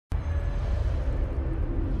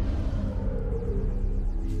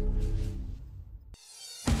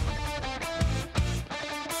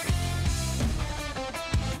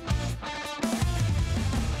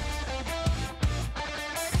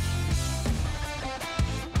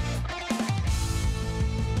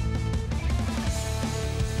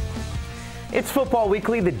It's Football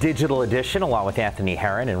Weekly, the digital edition, along with Anthony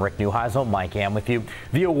Herron and Rick Neuheisel. Mike Am with you.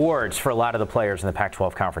 The awards for a lot of the players in the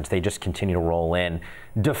Pac-12 Conference, they just continue to roll in.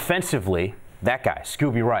 Defensively, that guy,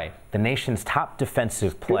 Scooby Wright, the nation's top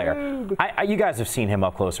defensive player. You guys have seen him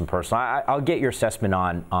up close and personal. I'll get your assessment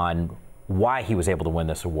on why he was able to win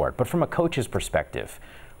this award. But from a coach's perspective,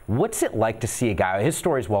 what's it like to see a guy, his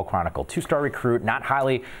story is well chronicled, two-star recruit, not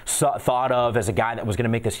highly thought of as a guy that was going to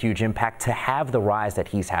make this huge impact, to have the rise that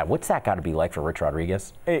he's had? What's that got to be like for Rich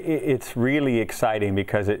Rodriguez? It's really exciting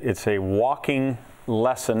because it's a walking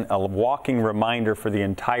lesson, a walking reminder for the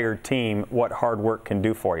entire team what hard work can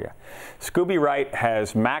do for you. Scooby Wright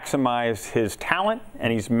has maximized his talent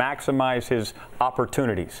and he's maximized his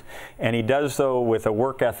opportunities, and he does so with a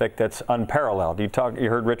work ethic that's unparalleled. You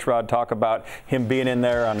heard Rich Rod talk about him being in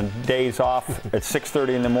there on days off at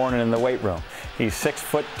 6:30 in the morning in the weight room. He's 6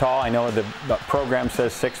 foot tall. I know the program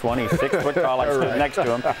says 6'1". He's 6 foot tall. I stood next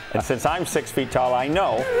to him, and since I'm 6 feet tall, I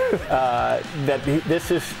know that this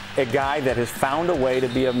is a guy that has found a way to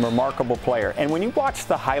be a remarkable player. And when you watch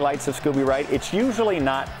the highlights of Scooby Wright, it's usually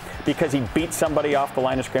not because he beat somebody off the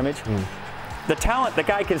line of scrimmage. The talent, the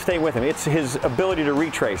guy can stay with him. It's his ability to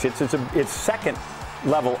retrace. It's second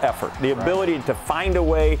level effort, the ability to find a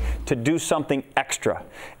way to do something extra.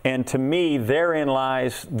 And to me, therein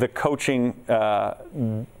lies the coaching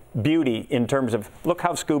beauty in terms of, look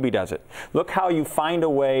how Scooby does it. Look how you find a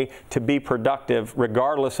way to be productive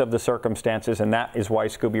regardless of the circumstances, and that is why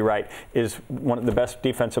Scooby Wright is one of the best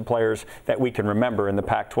defensive players that we can remember in the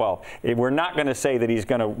Pac-12. We're not going to say that he's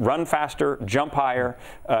going to run faster, jump higher,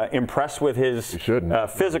 impress with his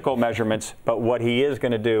physical measurements, but what he is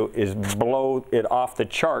going to do is blow it off the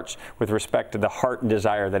charts with respect to the heart and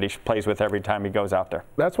desire that he plays with every time he goes out there.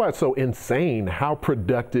 That's why it's so insane how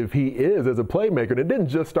productive he is as a playmaker. And it didn't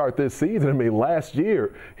just start this season. I mean, last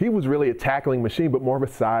year, he was really a tackling machine, but more of a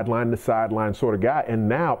sideline-to-sideline sort of guy. And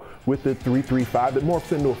now, with the 3-3-5 that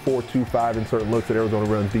morphs into a 4-2-5 in certain looks that Arizona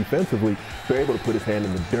runs defensively, they're able to put his hand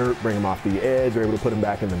in the dirt, bring him off the edge, they're able to put him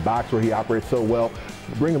back in the box where he operates so well,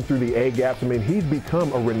 bring him through the A-gaps. I mean, he's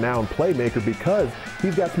become a renowned playmaker because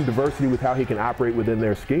he's got some diversity with how he can operate within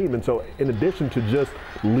their scheme. And so, in addition to just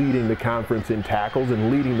leading the conference in tackles and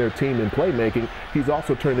leading their team in playmaking, he's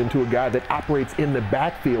also turned into a guy that operates in the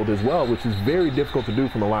backfield as well, which is very difficult to do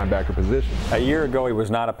from a linebacker position. A year ago, he was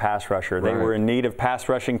not a pass rusher. They were in need of pass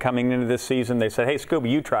rushing coming into this season. They said, hey, Scooby,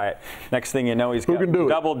 you try it. Next thing you know, he's got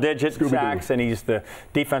double-digit sacks, and he's the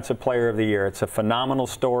defensive player of the year. It's a phenomenal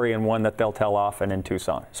story and one that they'll tell often in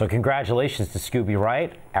Tucson. So congratulations to Scooby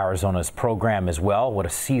Wright, Arizona's program as well. What a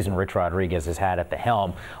season Rich Rodriguez has had at the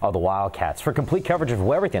helm of the Wildcats. For complete coverage of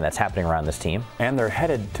everything that's happening around this team. And they're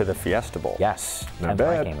headed to the Fiesta Bowl. Yes, and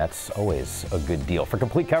ranking, that's always a good deal. For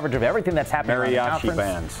complete coverage of everything that's happening around the conference,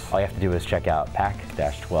 bands. all you have to do is check out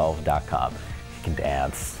pac-12.com. You can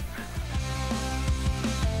dance.